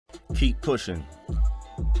Keep pushing.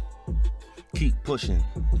 Keep pushing.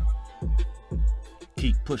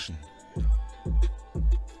 Keep pushing.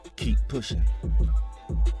 Keep pushing.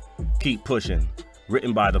 Keep pushing.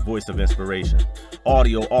 Written by the Voice of Inspiration.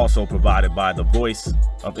 Audio also provided by the Voice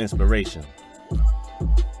of Inspiration.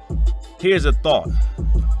 Here's a thought,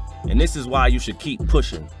 and this is why you should keep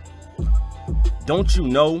pushing. Don't you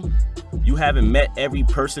know you haven't met every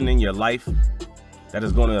person in your life that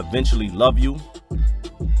is going to eventually love you?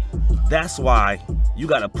 That's why you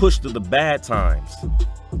got to push through the bad times,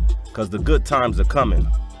 because the good times are coming.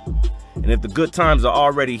 And if the good times are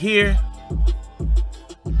already here,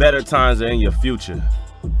 better times are in your future.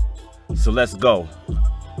 So let's go.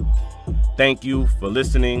 Thank you for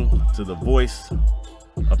listening to the Voice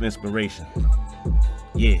of Inspiration.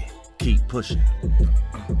 Yeah, keep pushing.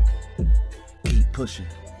 Keep pushing.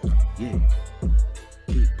 Yeah,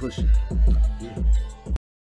 keep pushing. Yeah.